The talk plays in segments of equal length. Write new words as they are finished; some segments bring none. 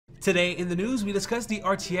Today in the news, we discuss the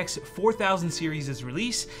RTX 4000 series'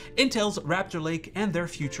 release, Intel's Raptor Lake, and their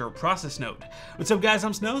future process node. What's up guys,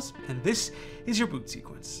 I'm Snows, and this is your boot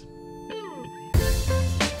sequence.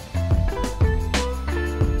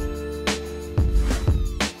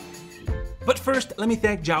 But first, let me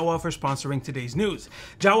thank Jawa for sponsoring today's news.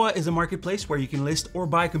 Jawa is a marketplace where you can list or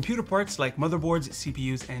buy computer parts like motherboards,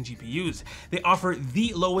 CPUs, and GPUs. They offer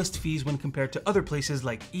the lowest fees when compared to other places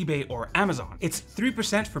like eBay or Amazon. It's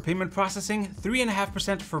 3% for payment processing,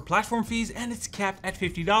 3.5% for platform fees, and it's capped at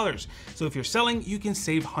 $50. So if you're selling, you can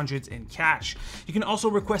save hundreds in cash. You can also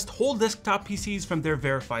request whole desktop PCs from their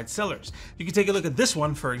verified sellers. You can take a look at this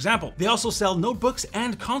one, for example. They also sell notebooks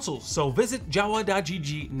and consoles, so visit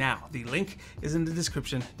jawa.gg now. The link is in the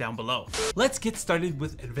description down below. Let's get started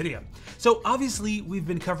with Nvidia. So obviously we've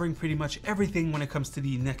been covering pretty much everything when it comes to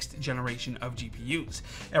the next generation of GPUs.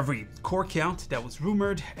 Every core count that was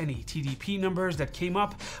rumored, any TDP numbers that came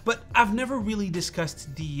up, but I've never really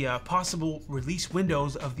discussed the possible release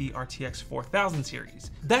windows of the RTX 4000 series.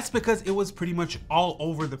 That's because it was pretty much all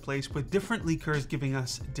over the place with different leakers giving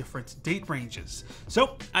us different date ranges.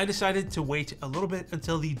 So I decided to wait a little bit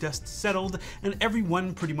until the dust settled and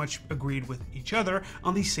everyone pretty much agreed with each other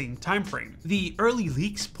on the same time frame. The early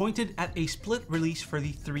leaks pointed at a split release for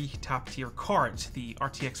the three top tier cards, the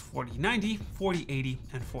RTX 4090, 4080,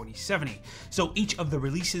 and 4070. So each of the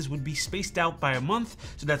releases would be spaced out by a month,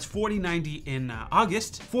 so that's 4090 in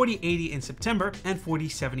August, 4080 in September, and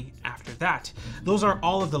 4070 after that. Those are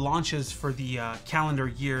all of the launches for the calendar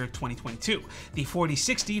year 2022. The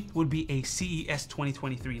 4060 would be a CES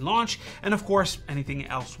 2023 launch, and of course anything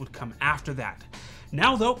else would come after that.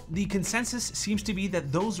 Now though, the consensus seems to be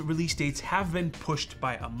that those release dates have been pushed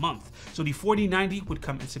by a month. So the 4090 would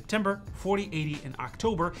come in September, 4080 in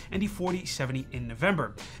October, and the 4070 in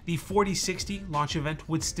November. The 4060 launch event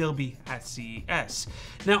would still be at CES.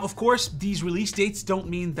 Now of course, these release dates don't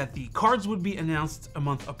mean that the cards would be announced a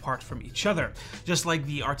month apart from each other. Just like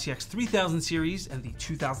the RTX 3000 series and the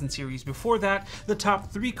 2000 series before that, the top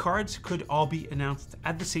three cards could all be announced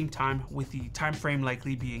at the same time, with the time frame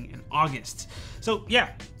likely being in August. So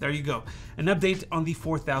yeah, there you go. An update on the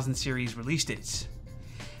 4000 series release dates.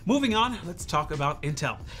 Moving on, let's talk about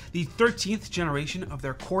Intel. The 13th generation of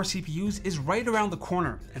their core CPUs is right around the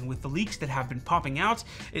corner, and with the leaks that have been popping out,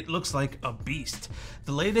 it looks like a beast.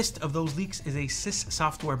 The latest of those leaks is a sys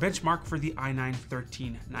software benchmark for the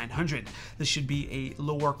i9-13900. This should be a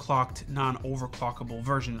lower clocked, non-overclockable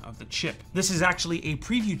version of the chip. This is actually a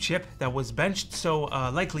preview chip that was benched, so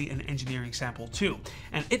likely an engineering sample too.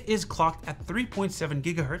 And it is clocked at 3.7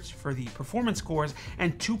 GHz for the performance cores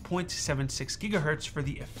and 2.76 GHz for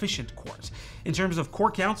the efficient cores. In terms of core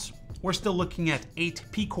counts, we're still looking at 8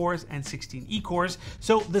 P cores and 16 E cores,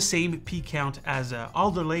 so the same P count as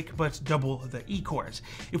Alder Lake, but double the E cores.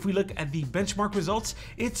 If we look at the benchmark results,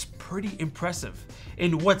 it's pretty impressive.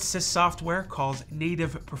 In what sys software calls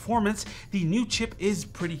native performance, the new chip is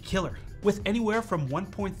pretty killer, with anywhere from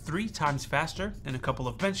 1.3 times faster in a couple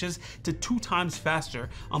of benches to 2 times faster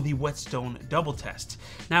on the Whetstone double test.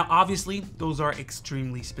 Now obviously those are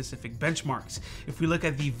extremely specific benchmarks. If we look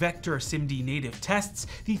at the Vector SIMD native tests,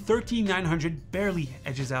 the 13900 barely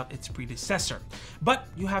edges out its predecessor. But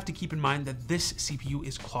you have to keep in mind that this CPU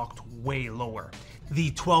is clocked way lower.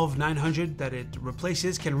 The 12900 that it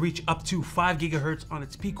replaces can reach up to 5 GHz on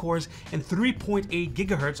its P cores and 3.8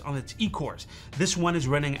 GHz on its E cores. This one is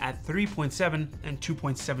running at 3.7 and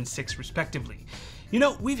 2.76 respectively. You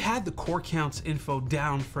know, we've had the core counts info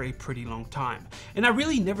down for a pretty long time, and I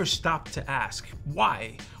really never stopped to ask,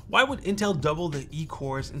 why? Why would Intel double the E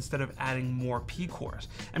cores instead of adding more P cores?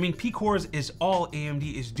 I mean, P cores is all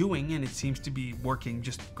AMD is doing, and it seems to be working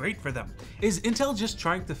just great for them. Is Intel just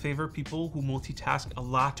trying to favor people who multitask a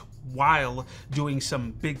lot while doing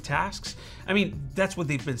some big tasks? I mean, that's what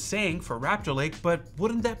they've been saying for Raptor Lake, but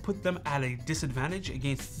wouldn't that put them at a disadvantage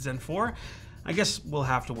against Zen 4? I guess we'll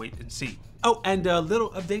have to wait and see. Oh, and a little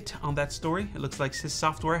update on that story. It looks like sys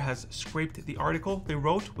software has scraped the article they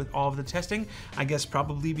wrote with all of the testing. I guess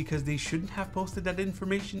probably because they shouldn't have posted that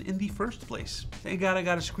information in the first place. Thank God I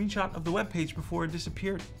got a screenshot of the webpage before it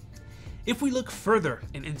disappeared. If we look further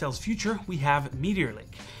in Intel's future, we have Meteor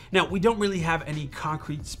Lake. Now, we don't really have any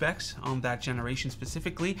concrete specs on that generation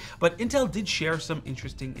specifically, but Intel did share some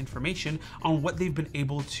interesting information on what they've been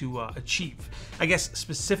able to achieve. I guess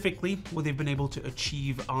specifically what they've been able to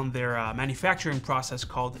achieve on their manufacturing process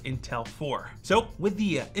called Intel 4. So with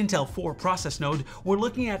the Intel 4 process node, we're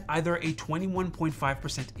looking at either a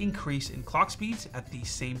 21.5% increase in clock speeds at the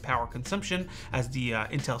same power consumption as the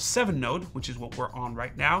Intel 7 node, which is what we're on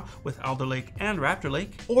right now with Alder Lake and Raptor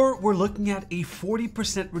Lake, or we're looking at a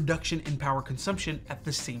 40% reduction in power consumption at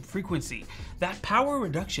the same frequency. That power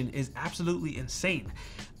reduction is absolutely insane,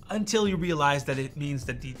 until you realize that it means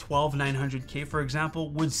that the 12900K, for example,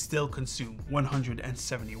 would still consume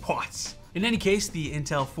 170 watts. In any case, the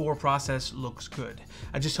Intel 4 process looks good.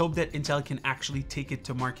 I just hope that Intel can actually take it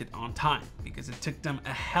to market on time, because it took them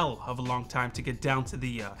a hell of a long time to get down to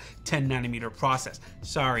the 10 nanometer process.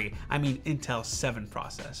 Sorry, I mean Intel 7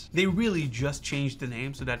 process. They really just changed the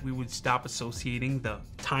name so that we would stop associating the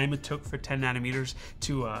time it took for 10 nanometers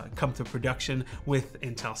to come to production with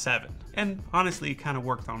Intel 7. And honestly, it kind of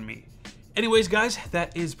worked on me. Anyways, guys,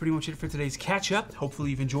 that is pretty much it for today's catch up.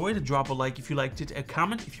 Hopefully you've enjoyed. Drop a like if you liked it, a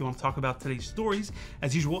comment if you want to talk about today's stories.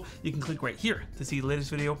 As usual, you can click right here to see the latest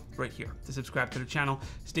video, right here to subscribe to the channel.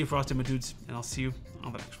 Stay frosted, my dudes, and I'll see you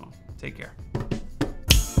on the next one. Take care.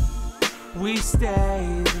 We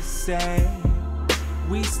stay the same.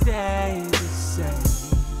 We stay the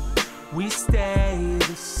same. We stay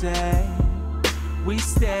the same. We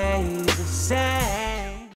stay